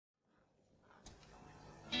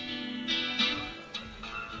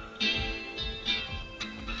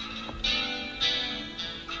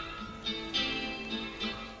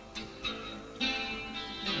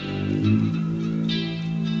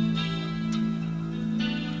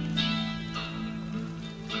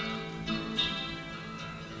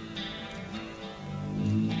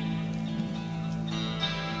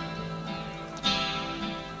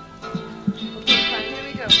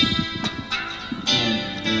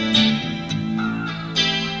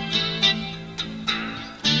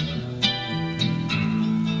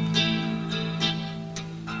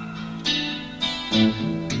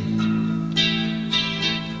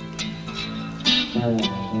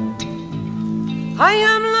I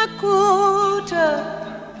am Lakota,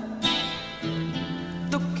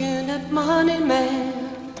 looking at money man,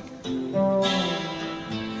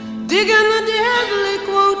 digging the deadly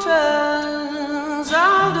quotas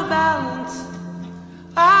out of balance,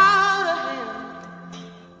 out of hand.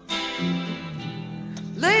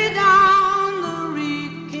 Lay down the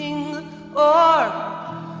reeking ore.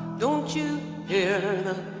 Don't you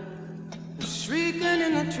hear the shrieking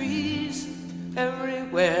in the trees?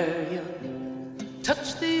 Everywhere you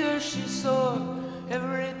touch the earth, she's sore.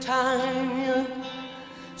 Every time you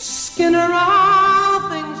skin her off,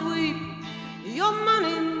 things weep. Your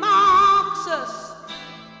money mocks us.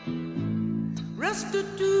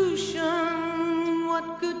 Restitution,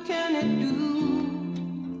 what good can it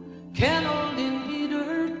do? Can only need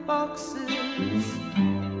dirt boxes.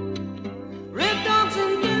 Red dogs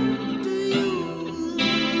and debt to you.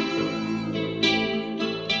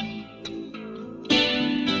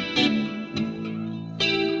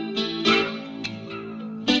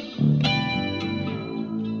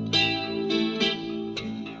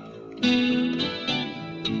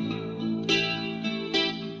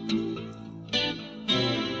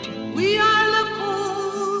 We are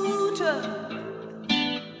Lakota,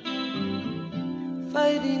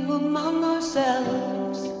 fighting among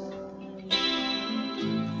ourselves.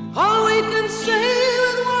 All we can say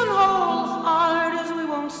with one whole heart is we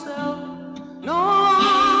won't sell. No,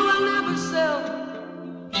 we'll never sell.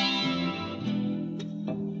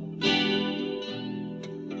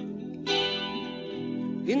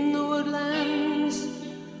 In the woodlands,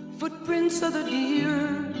 footprints of the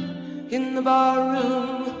deer. In the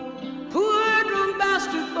barroom, poor drunk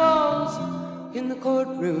bastard falls. In the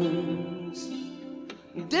courtrooms,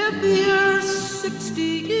 deaf ears, 60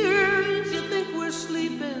 years, you think we're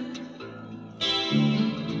sleeping.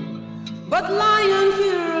 But lying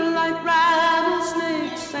here like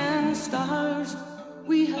rattlesnakes and stars,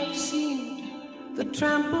 we have seen the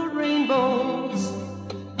trampled rainbows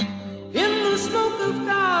in the smoke of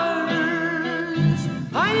cars.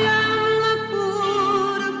 I am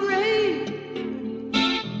Lakota brave,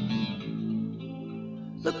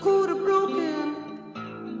 Lakota broken,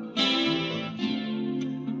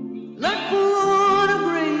 Lakota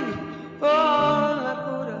brave, oh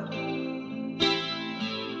Lakota.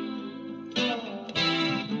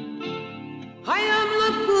 I am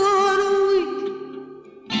Lakota weak,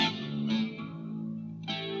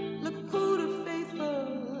 Lakota faithful,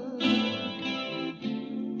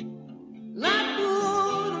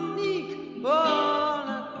 Lakota meek, oh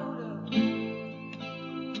Lakota.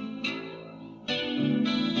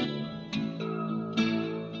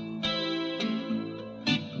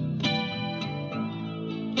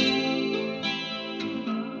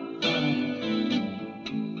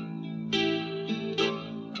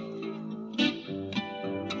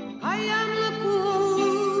 I am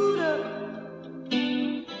Lakota,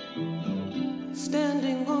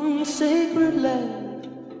 standing on sacred land.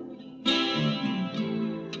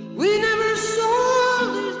 We never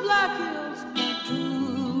sold these black hills to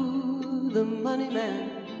the money man.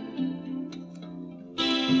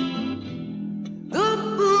 The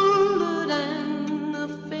bullet and the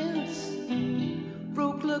fence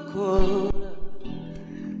broke Lakota.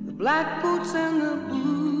 The black boots and the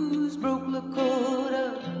booze broke Lakota.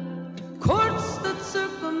 Courts that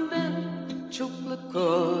circumvent choke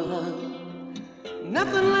Lakota.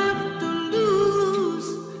 Nothing left to lose.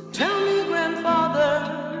 Tell me, grandfather,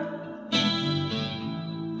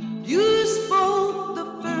 you spoke the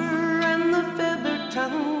fur and the feathered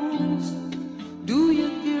tongues. Do you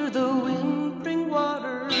hear the wind bring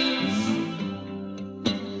waters?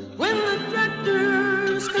 When the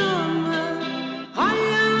tractors come, I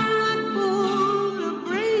am Lakota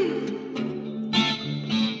brave,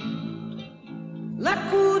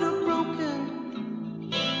 Lakota